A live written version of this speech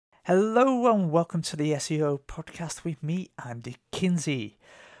Hello and welcome to the SEO podcast with me, Andy Kinsey.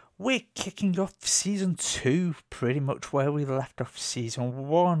 We're kicking off season 2, pretty much where we left off season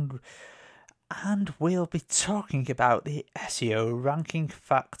 1, and we'll be talking about the SEO ranking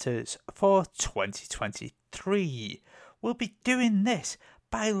factors for 2023. We'll be doing this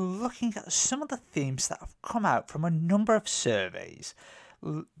by looking at some of the themes that have come out from a number of surveys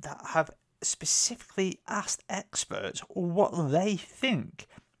that have specifically asked experts what they think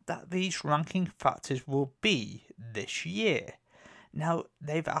that these ranking factors will be this year. Now,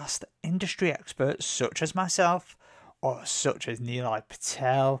 they've asked industry experts such as myself, or such as Nilay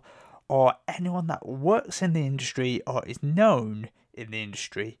Patel, or anyone that works in the industry or is known in the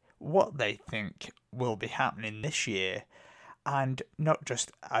industry, what they think will be happening this year, and not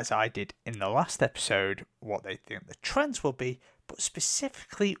just as I did in the last episode, what they think the trends will be, but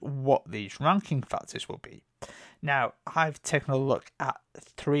specifically what these ranking factors will be. Now, I've taken a look at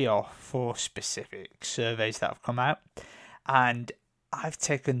 3 or 4 specific surveys that have come out, and I've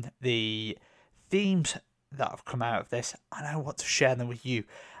taken the themes that have come out of this, and I want to share them with you.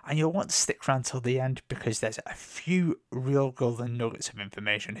 And you'll want to stick around till the end because there's a few real golden nuggets of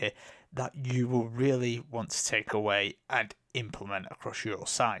information here that you will really want to take away and implement across your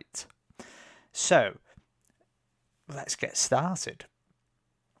site. So, let's get started.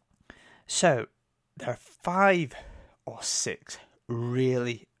 So, there are 5 or 6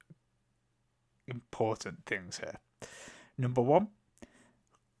 really important things here. Number 1,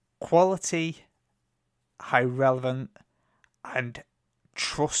 quality, high relevant, and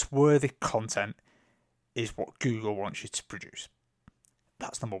trustworthy content is what Google wants you to produce.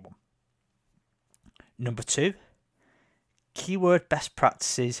 That's number 1. Number 2, keyword best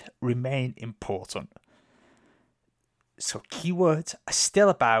practices remain important. So keywords are still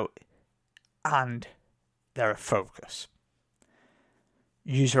about and they're a focus.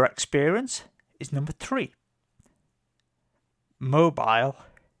 User experience is number 3. Mobile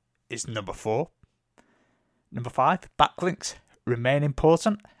is number 4. Number 5, backlinks remain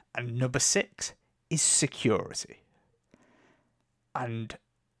important. And number 6 is security. And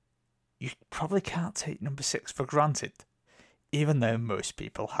you probably can't take number 6 for granted, even though most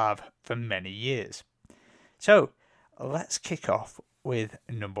people have for many years. So let's kick off with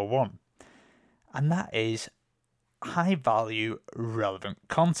number 1. And that is high value relevant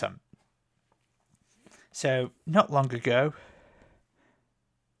content. So not long ago,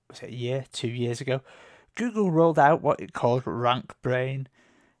 was it a year, 2 years ago, Google rolled out what it called RankBrain.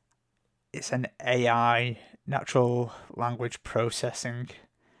 It's an AI, natural language processing,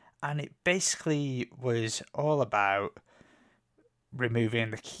 and it basically was all about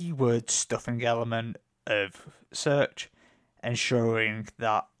removing the keyword stuffing element of search, ensuring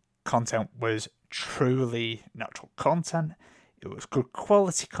that content was truly natural content, it was good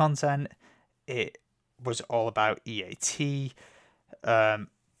quality content, it was all about EAT,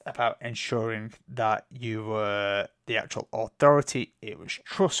 about ensuring that you were the actual authority, it was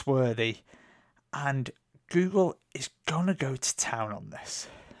trustworthy, and Google is going to go to town on this.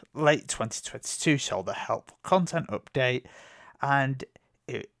 Late 2022 saw the helpful content update, and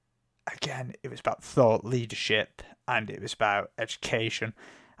it was about thought leadership, and it was about education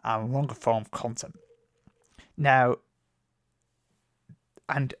and longer form content. Now,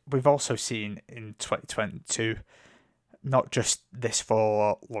 and we've also seen in 2022, not just this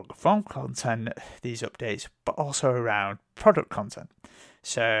for longer form content, these updates, but also around product content.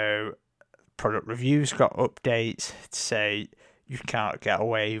 So, product reviews got updates to say you can't get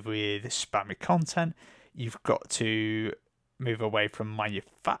away with spammy content. You've got to move away from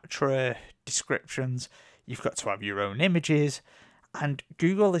manufacturer descriptions. You've got to have your own images. And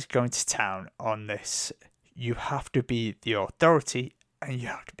Google is going to town on this. You have to be the authority and you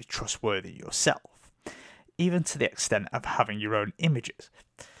have to be trustworthy yourself, even to the extent of having your own images.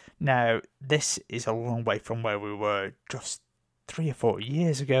 Now, this is a long way from where we were just 3 or 4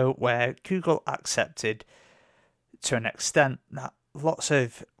 years ago, where Google accepted to an extent that lots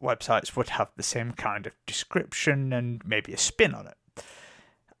of websites would have the same kind of description and maybe a spin on it.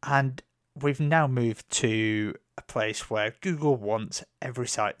 And we've now moved to a place where Google wants every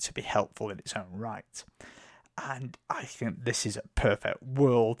site to be helpful in its own right. And I think this is a perfect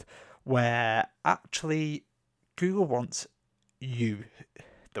world where actually Google wants you,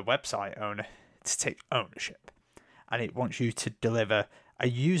 the website owner, to take ownership. And it wants you to deliver a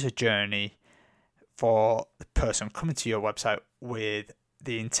user journey for the person coming to your website with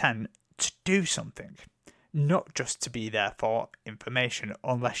the intent to do something, not just to be there for information,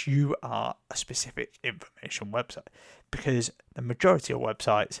 unless you are a specific information website, because the majority of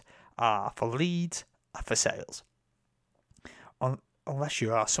websites are for leads, are for sales. unless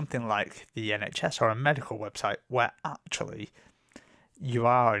you are something like the NHS or a medical website where actually you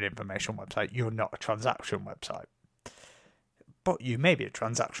are an information website, you're not a transaction website. But you may be a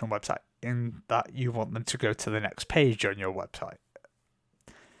transaction website in that you want them to go to the next page on your website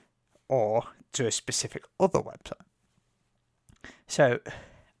or to a specific other website. So,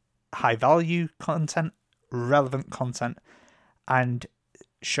 high value content, relevant content, and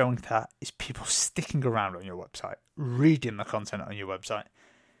showing that is people sticking around on your website, reading the content on your website.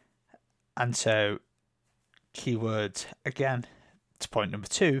 And so, keywords, again, to point number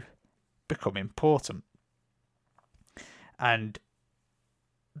 2, become important. And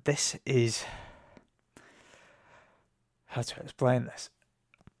this is, how to explain this?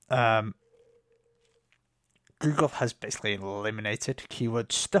 Google has basically eliminated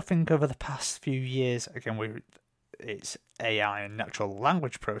keyword stuffing over the past few years. Again, it's AI and natural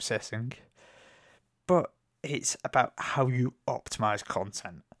language processing, but it's about how you optimize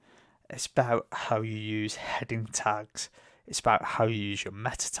content. It's about how you use heading tags. It's about how you use your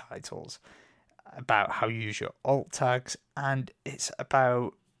meta titles, about how you use your alt tags, and it's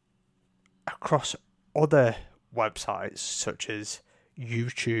about across other websites such as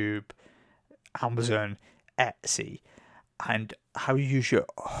YouTube, Amazon, Etsy, and how you use your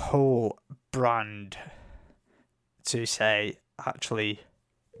whole brand to say, actually,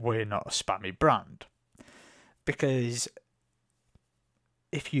 we're not a spammy brand. Because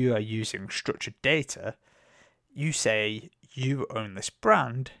if you are using structured data, you say you own this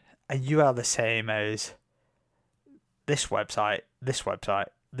brand and you are the same as this website, this website,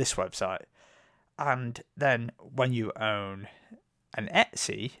 this website. And then when you own an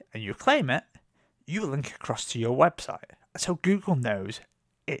Etsy and you claim it, you link across to your website. So Google knows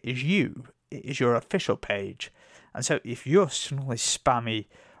it is you. It is your official page. And so if you're suddenly spammy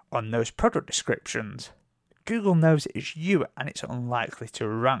on those product descriptions, Google knows it's you and it's unlikely to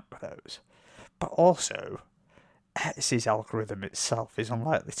rank those. But also, Etsy's algorithm itself is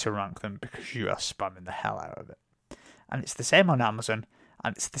unlikely to rank them because you are spamming the hell out of it. And it's the same on Amazon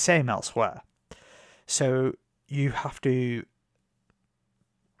and it's the same elsewhere. So you have to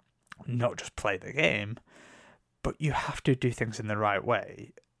not just play the game, but you have to do things in the right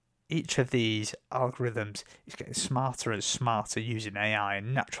way. Each of these algorithms is getting smarter and smarter using AI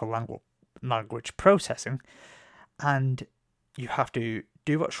and natural language processing, and you have to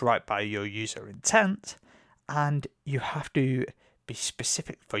do what's right by your user intent, and you have to be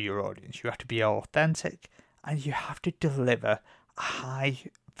specific for your audience. You have to be authentic, and you have to deliver high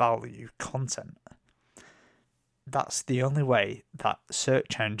value content. That's the only way that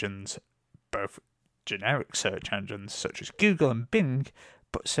search engines, both generic search engines such as Google and Bing,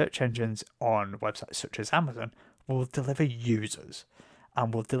 but search engines on websites such as Amazon, will deliver users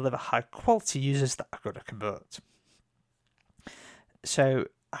and will deliver high quality users that are going to convert. So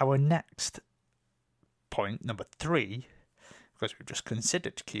our next point, number 3, because we've just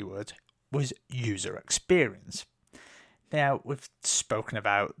considered keywords, was user experience. Now, we've spoken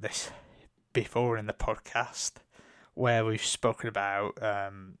about this before in the podcast, where we've spoken about,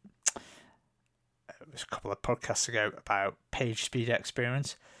 it was a couple of podcasts ago, about page speed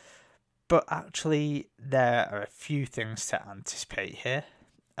experience. But actually, there are a few things to anticipate here.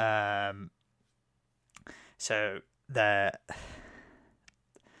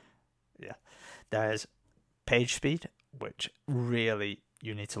 There's page speed, which really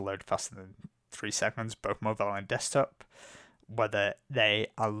you need to load faster than 3 seconds, both mobile and desktop, whether they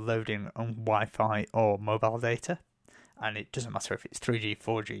are loading on Wi-Fi or mobile data. And it doesn't matter if it's 3G,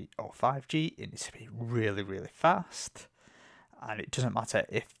 4G or 5G, it needs to be really, really fast. And it doesn't matter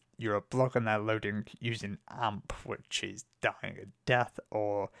if you're a blog and they're loading using AMP, which is dying a death,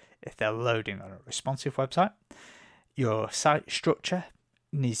 or if they're loading on a responsive website. Your site structure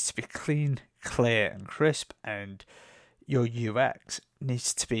needs to be clean, clear and crisp, and your UX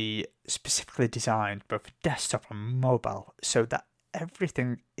needs to be specifically designed both for desktop and mobile so that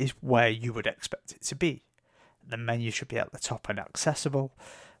everything is where you would expect it to be. The menu should be at the top and accessible.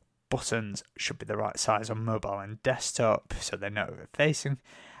 Buttons should be the right size on mobile and desktop so they're not over-facing.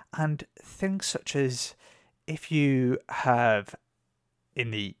 And things such as if you have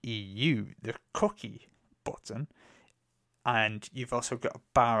in the EU the cookie button, and you've also got a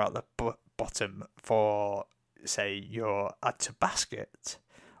bar at the bottom for, say, your add to basket,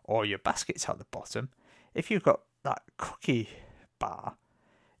 or your basket's at the bottom, if you've got that cookie bar,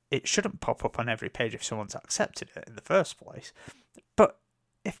 it shouldn't pop up on every page if someone's accepted it in the first place. But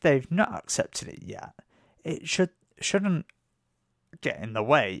if they've not accepted it yet, it shouldn't get in the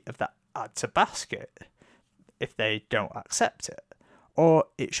way of that add to basket if they don't accept it. Or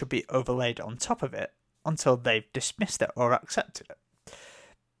it should be overlaid on top of it until they've dismissed it or accepted it.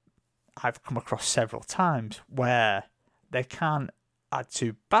 I've come across several times where they can add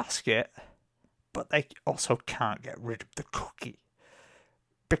to basket, but they also can't get rid of the cookie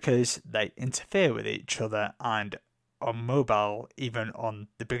because they interfere with each other. And on mobile, even on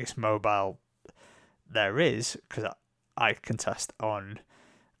the biggest mobile there is, because I can test on,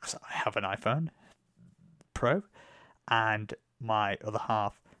 because I have an iPhone Pro and my other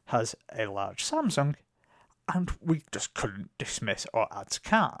half has a large Samsung, and we just couldn't dismiss or add to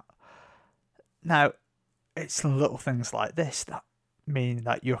cart. Now, it's little things like this that mean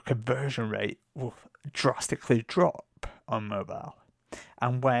that your conversion rate will drastically drop on mobile.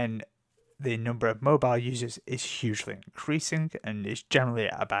 And when the number of mobile users is hugely increasing and is generally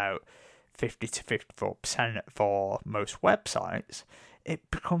at about 50 to 54% for most websites, it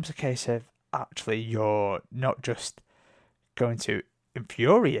becomes a case of actually you're not just going to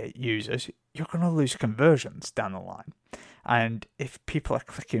infuriate users, you're going to lose conversions down the line. And if people are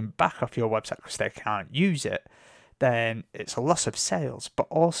clicking back off your website because they can't use it, then it's a loss of sales. But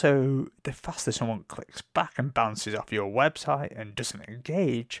also, the faster someone clicks back and bounces off your website and doesn't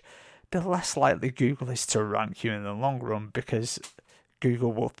engage, the less likely Google is to rank you in the long run, because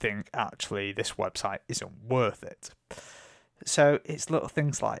Google will think, actually, this website isn't worth it. So it's little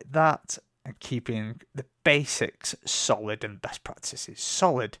things like that, and keeping the basics solid and best practices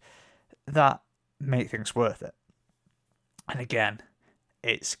solid that make things worth it. And again,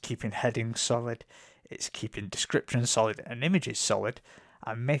 it's keeping headings solid, it's keeping descriptions solid and images solid,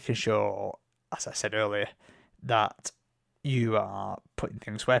 and making sure, as I said earlier, that you are putting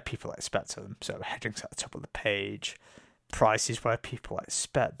things where people expect them. So headings at the top of the page, prices where people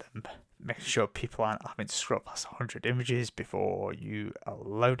expect them, making sure people aren't having to scroll past 100 images before you are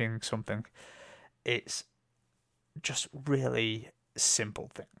loading something. It's just really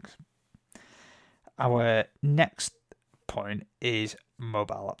simple things. Our next point is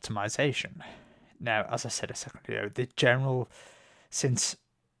mobile optimization. Now, as I said a second ago, the general, since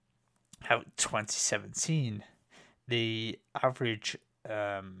 2017, the average,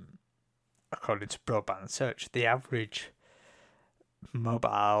 according to Broadband Search, the average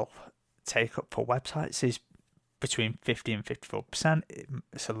mobile take up for websites is between 50 and 54%.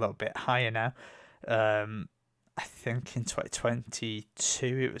 It's a little bit higher now. I think in 2022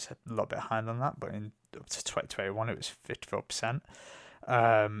 it was a little bit higher than that, but in up to 2021 it was 54%.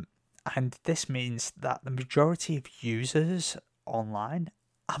 And this means that the majority of users online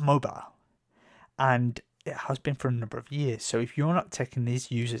are mobile, and it has been for a number of years. So if you're not taking these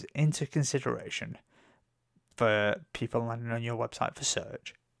users into consideration for people landing on your website for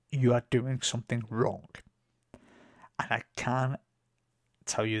search, you are doing something wrong. And I can't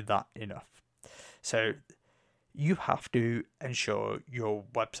tell you that enough. So you have to ensure your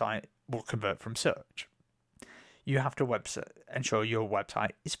website will convert from search. You have to ensure your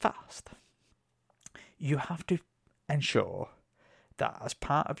website is fast. You have to ensure that as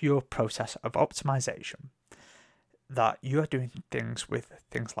part of your process of optimization, that you are doing things with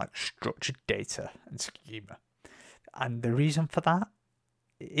things like structured data and schema. And the reason for that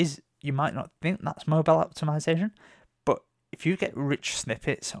is, you might not think that's mobile optimization, but if you get rich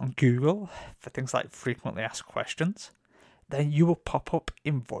snippets on Google for things like frequently asked questions, then you will pop up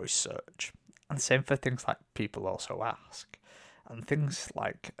in voice search. And the same for things like people also ask, and things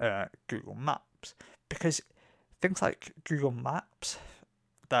like Google Maps. Because things like Google Maps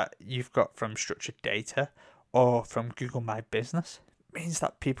that you've got from structured data or from Google My Business means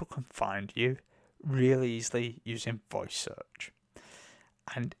that people can find you really easily using voice search.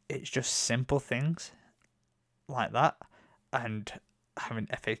 And it's just simple things like that, and having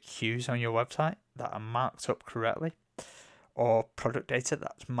FAQs on your website that are marked up correctly, or product data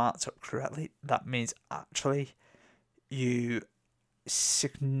that's marked up correctly, that means actually you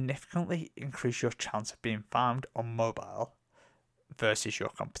significantly increase your chance of being found on mobile versus your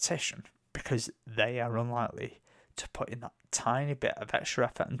competition, because they are unlikely to put in that tiny bit of extra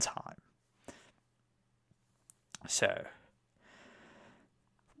effort and time. So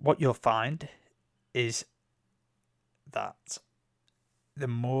what you'll find is that the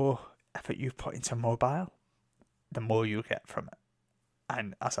more effort you put into mobile, the more you get from it.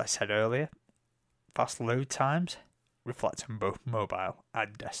 And as I said earlier, fast load times reflect on both mobile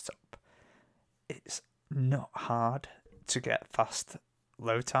and desktop. It's not hard to get fast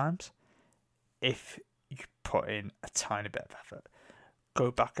load times if you put in a tiny bit of effort.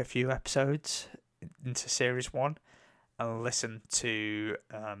 Go back a few episodes into series 1 and listen to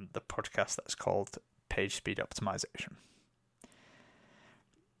the podcast that's called Page Speed Optimization.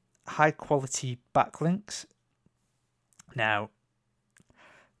 High quality backlinks. Now,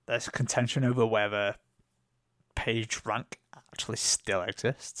 there's contention over whether PageRank actually still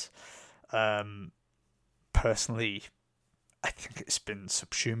exists. Personally, I think it's been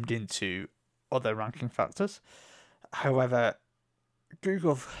subsumed into other ranking factors. However,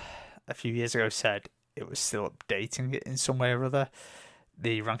 Google a few years ago said it was still updating it in some way or other.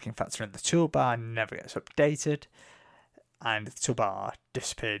 The ranking factor in the toolbar never gets updated, and the toolbar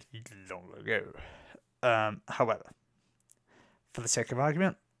disappeared long ago. However, for the sake of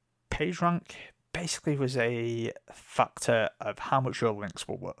argument, PageRank basically was a factor of how much your links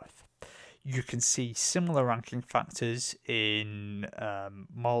were worth. You can see similar ranking factors in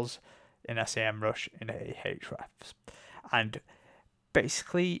Moz, in SEMrush, in Ahrefs. And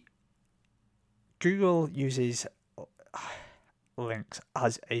basically, Google uses links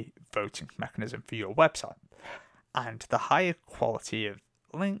as a voting mechanism for your website. And the higher quality of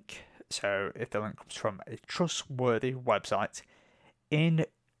link, so if the link comes from a trustworthy website in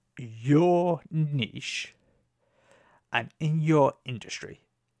your niche and in your industry,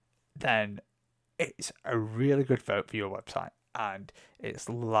 then it's a really good vote for your website and it's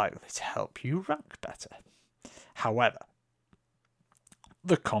likely to help you rank better. However,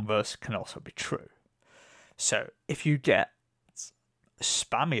 the converse can also be true. So if you get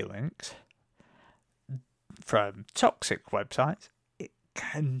spammy links from toxic websites, it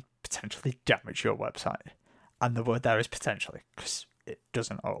can potentially damage your website. And the word there is potentially, because it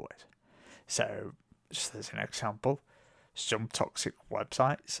doesn't always. So, just as an example, some toxic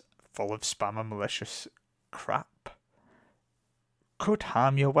websites full of spam and malicious crap could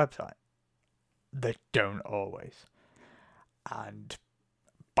harm your website. They don't always. And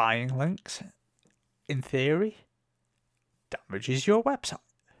buying links, in theory, damages your website.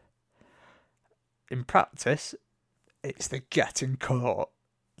 In practice, it's the getting caught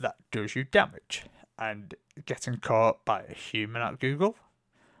that does you damage. And getting caught by a human at Google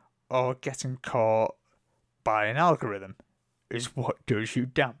or getting caught by an algorithm is what does you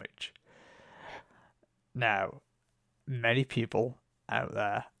damage. Now, many people out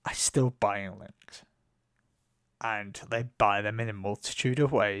there are still buying links. And they buy them in a multitude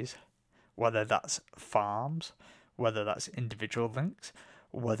of ways, whether that's farms, whether that's individual links,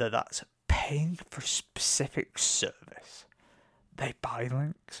 whether that's paying for a specific service. They buy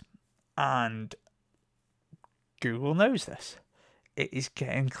links, and Google knows this. It is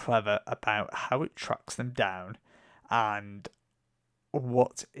getting clever about how it tracks them down and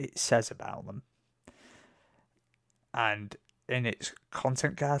what it says about them. And in its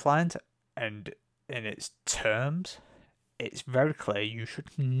content guidelines and in its terms, it's very clear you should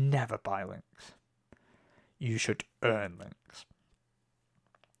never buy links. You should earn links.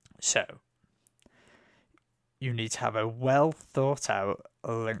 So, you need to have a well thought out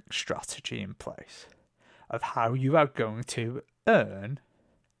link strategy in place of how you are going to earn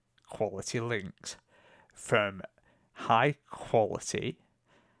quality links from high quality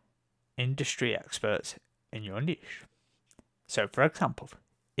industry experts in your niche. So, for example,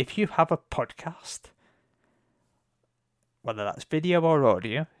 if you have a podcast, whether that's video or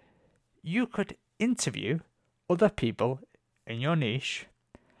audio, you could interview other people in your niche,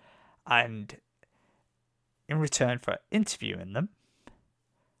 and in return for interviewing them,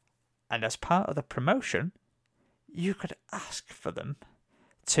 and as part of the promotion, you could ask for them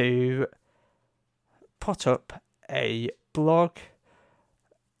to put up a blog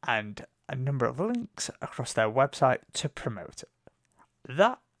and a number of links across their website to promote it.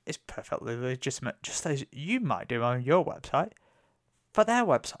 That is perfectly legitimate, just as you might do on your website for their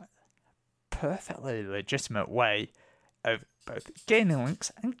website. Perfectly legitimate way of both gaining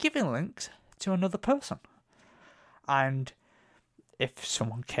links and giving links to another person. And if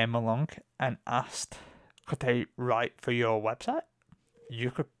someone came along and asked, could they write for your website?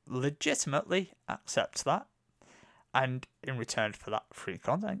 You could legitimately accept that. And in return for that free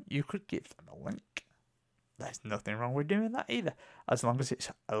content, you could give them a link. There's nothing wrong with doing that either, as long as it's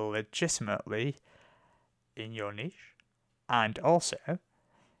legitimately in your niche. And also,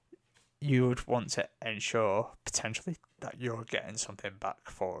 you would want to ensure potentially that you're getting something back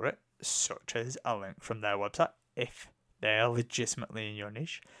for it, such as a link from their website, if they are legitimately in your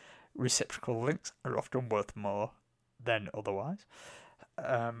niche. Reciprocal links are often worth more than otherwise,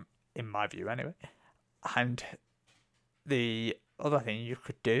 in my view anyway. And the other thing you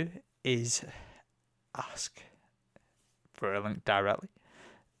could do is ask for a link directly.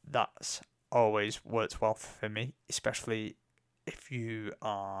 That's always works well for me, especially if you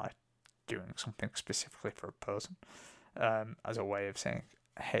are doing something specifically for a person, as a way of saying,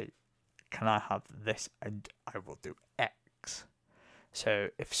 hey, can I have this and I will do X. So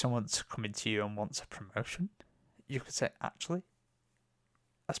if someone's coming to you and wants a promotion, you could say, actually,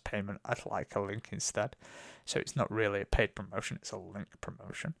 as payment, I'd like a link instead. So it's not really a paid promotion, it's a link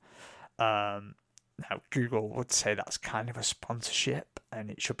promotion. Now, Google would say that's kind of a sponsorship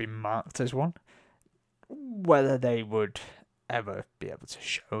and it should be marked as one. Whether they would ever be able to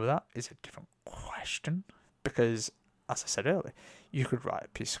show that is a different question, because, as I said earlier, you could write a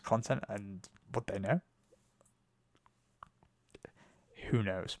piece of content and would they know? Who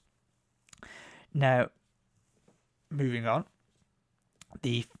knows? Now, moving on,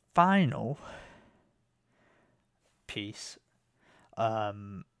 the final piece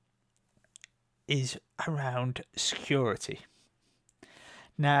is around security.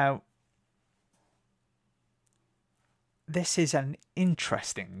 Now, this is an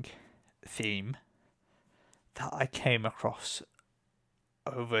interesting theme that I came across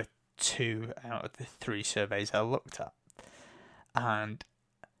over 2 out of the 3 surveys I looked at. And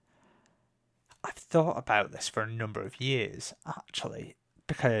I've thought about this for a number of years, actually,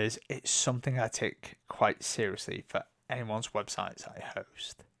 because it's something I take quite seriously for anyone's websites I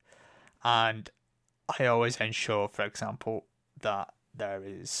host. And I always ensure, for example, that there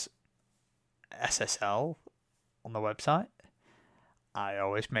is SSL on the website. I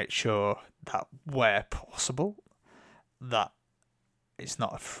always make sure that where possible, that it's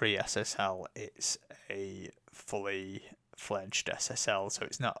not a free SSL, it's a fully fledged SSL. So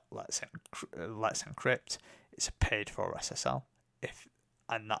it's not let's encrypt, it's a paid for SSL.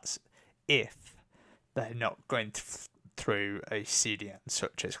 That's if they're not going through a CDN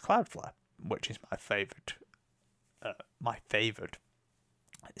such as Cloudflare, which is my favoured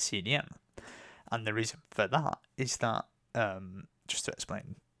CDN. And the reason for that is that, just to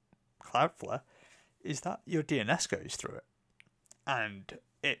explain Cloudflare, is that your DNS goes through it and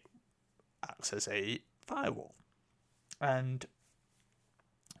it acts as a firewall. And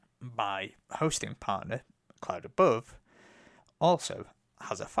my hosting partner, Cloud Above, also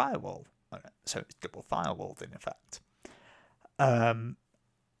has a firewall on it, so it's double firewalled in effect. And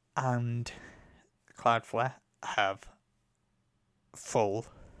Cloudflare have full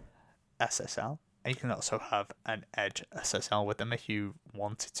SSL. And you can also have an Edge SSL with them if you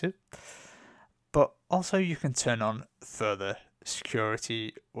wanted to. But also you can turn on further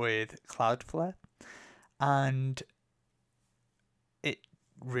security with Cloudflare. And it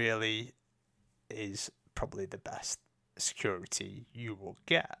really is probably the best security you will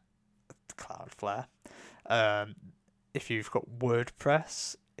get with Cloudflare. If you've got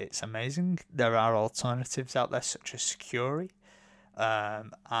WordPress, it's amazing. There are alternatives out there such as Securi.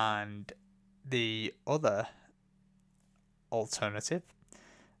 And the other alternative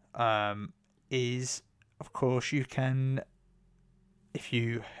is, of course, you can, if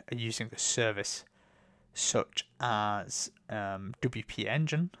you are using a service such as WP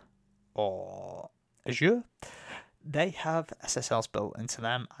Engine or Azure, they have SSLs built into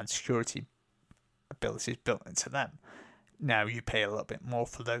them and security abilities built into them. Now, you pay a little bit more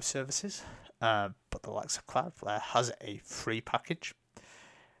for those services, but the likes of Cloudflare has a free package.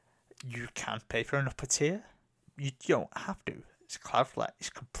 You can pay for an upper tier. You don't have to. Cloudflare is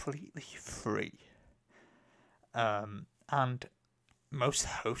completely free. And most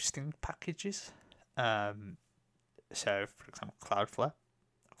hosting packages, so for example, Cloud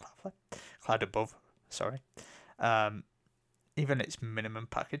Above, even its minimum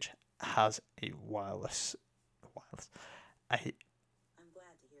package has a wireless. I'm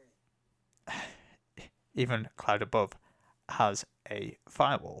glad to hear it. Even Cloud Above has a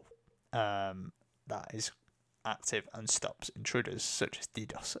firewall that is active and stops intruders such as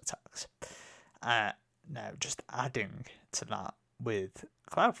DDoS attacks. Now, just adding to that with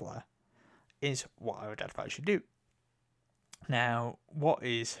Cloudflare is what I would advise you do. Now, what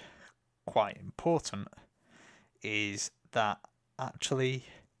is quite important is that actually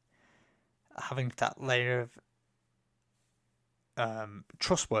having that layer of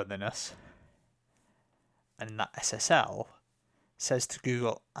trustworthiness and that SSL says to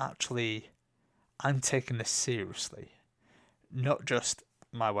Google, actually, I'm taking this seriously. Not just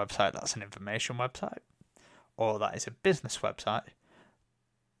my website that's an information website or that is a business website,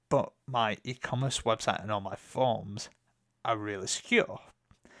 but my e-commerce website and all my forms are really secure.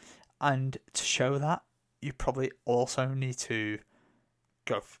 And to show that, you probably also need to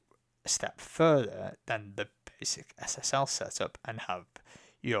go a step further than the basic SSL setup and have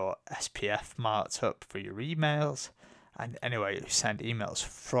your SPF marked up for your emails and anywhere you send emails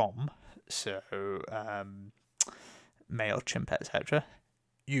from, so MailChimp, etc.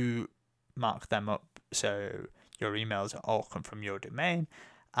 You mark them up so your emails all come from your domain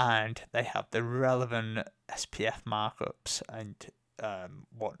and they have the relevant SPF markups and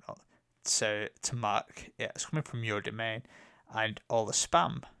whatnot. So to mark, it's coming from your domain, and all the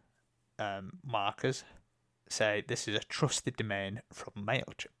spam markers say this is a trusted domain from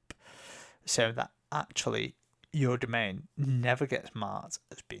MailChimp. so that actually your domain never gets marked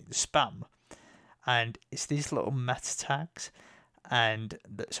as being spam. And it's these little meta tags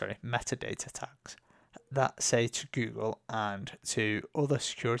metadata tags that say to Google and to other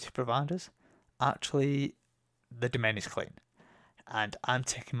security providers, actually the domain is clean and I'm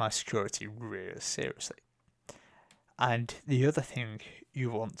taking my security really seriously. And the other thing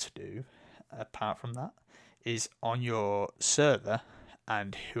you want to do, apart from that, is on your server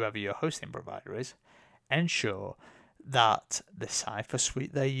and whoever your hosting provider is, ensure that the cipher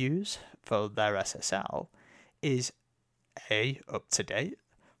suite they use for their SSL is A, up to date,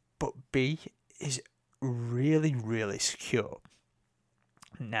 but B, is really, really secure.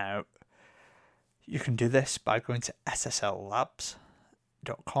 Now, you can do this by going to sslabs.com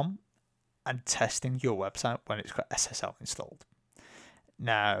and testing your website when it's got SSL installed.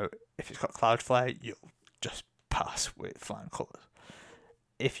 Now, if it's got Cloudflare, you'll just pass with flying colours.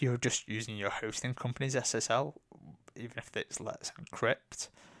 If you're just using your hosting company's SSL, even if it's Let's Encrypt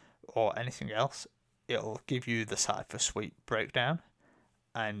or anything else, it'll give you the cipher suite breakdown.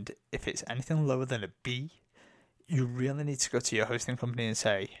 And if it's anything lower than a B, you really need to go to your hosting company and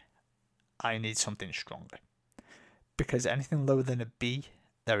say, I need something stronger. Because anything lower than a B,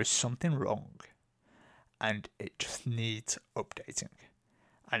 there is something wrong. And it just needs updating.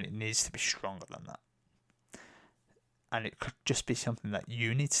 And it needs to be stronger than that. And it could just be something that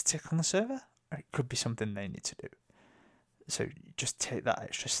you need to tick on the server, or it could be something they need to do. So you just take that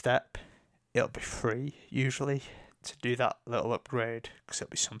extra step. It'll be free, usually, to do that little upgrade, because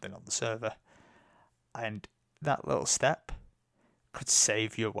it'll be something on the server. And that little step could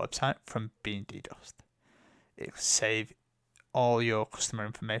save your website from being DDoSed. It could save all your customer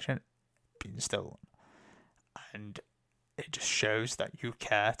information being stolen. And it just shows that you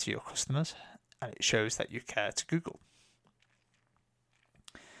care to your customers, and it shows that you care to Google.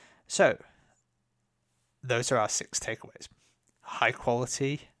 So, those are our 6 takeaways. High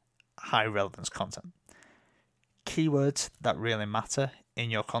quality, high relevance content. Keywords that really matter in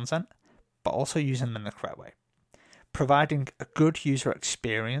your content, but also using them in the correct way. Providing a good user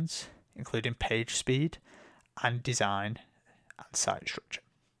experience, including page speed and design and site structure.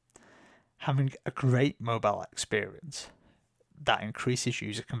 Having a great mobile experience that increases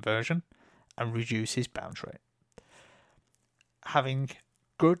user conversion and reduces bounce rate. Having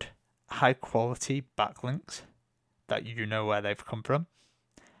good, high quality backlinks that you know where they've come from,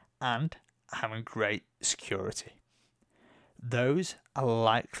 and having great security. Those are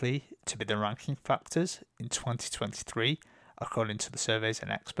likely to be the ranking factors in 2023, according to the surveys and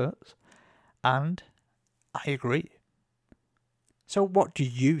experts, and I agree. So what do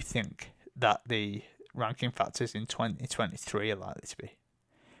you think that the ranking factors in 2023 are likely to be?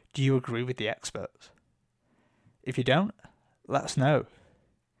 Do you agree with the experts? If you don't, let us know.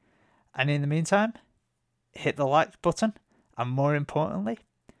 And in the meantime, hit the like button, and more importantly,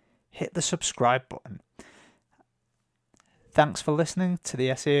 hit the subscribe button. Thanks for listening to the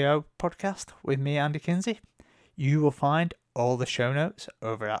SEO podcast with me, Andy Kinsey. You will find all the show notes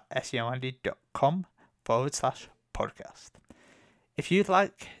over at seoandy.com/podcast. If you'd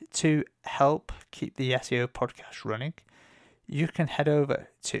like to help keep the SEO podcast running, you can head over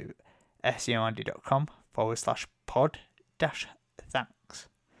to seoandy.com/pod-thanks,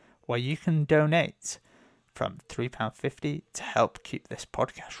 where you can donate from £3.50 to help keep this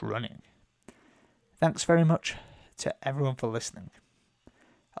podcast running. Thanks very much to everyone for listening.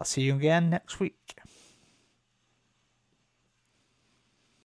 I'll see you again next week.